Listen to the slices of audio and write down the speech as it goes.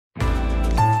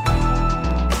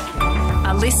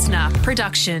listener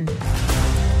production.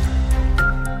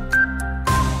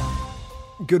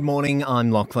 Good morning,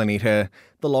 I'm Lachlan Itter.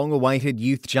 The long-awaited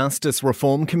Youth Justice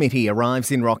Reform Committee arrives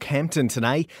in Rockhampton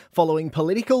today following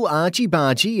political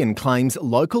argy-bargy and claims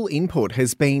local input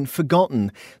has been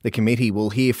forgotten. The committee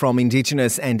will hear from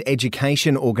Indigenous and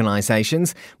education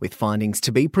organisations with findings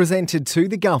to be presented to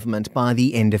the government by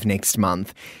the end of next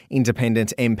month.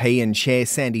 Independent MP and Chair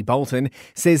Sandy Bolton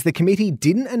says the committee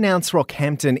didn't announce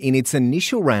Rockhampton in its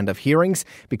initial round of hearings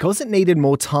because it needed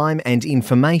more time and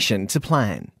information to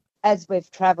plan. As we've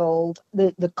travelled,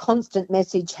 the constant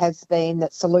message has been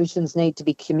that solutions need to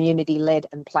be community-led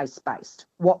and place-based.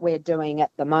 What we're doing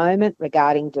at the moment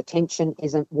regarding detention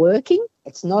isn't working.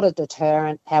 It's not a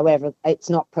deterrent. However, it's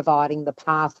not providing the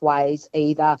pathways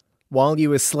either. While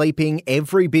you are sleeping,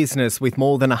 every business with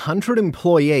more than 100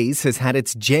 employees has had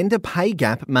its gender pay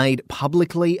gap made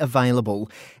publicly available.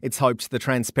 It's hoped the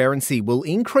transparency will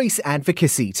increase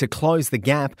advocacy to close the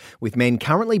gap, with men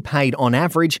currently paid on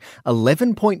average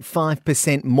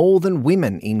 11.5% more than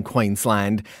women in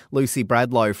Queensland. Lucy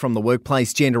Bradlow from the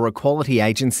Workplace Gender Equality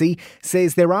Agency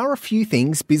says there are a few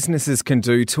things businesses can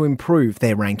do to improve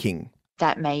their ranking.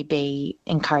 That may be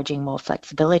encouraging more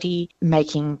flexibility,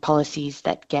 making policies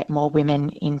that get more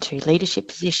women into leadership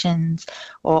positions,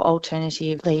 or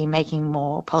alternatively making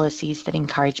more policies that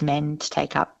encourage men to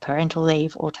take up parental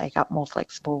leave or take up more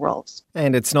flexible roles.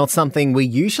 And it's not something we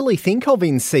usually think of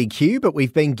in CQ, but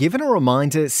we've been given a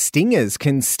reminder stingers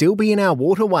can still be in our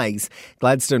waterways.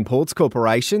 Gladstone Ports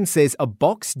Corporation says a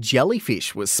box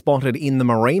jellyfish was spotted in the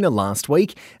marina last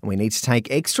week, and we need to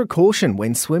take extra caution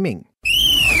when swimming.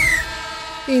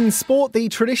 In sport, the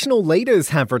traditional leaders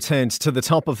have returned to the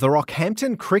top of the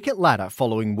Rockhampton cricket ladder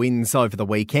following wins over the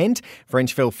weekend.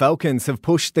 Frenchville Falcons have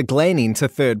pushed the Glen into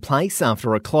third place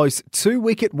after a close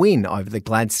 2-wicket win over the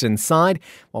Gladstone side,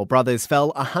 while Brothers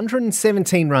fell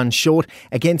 117 runs short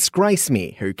against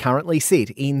Gracemere, who currently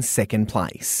sit in second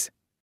place.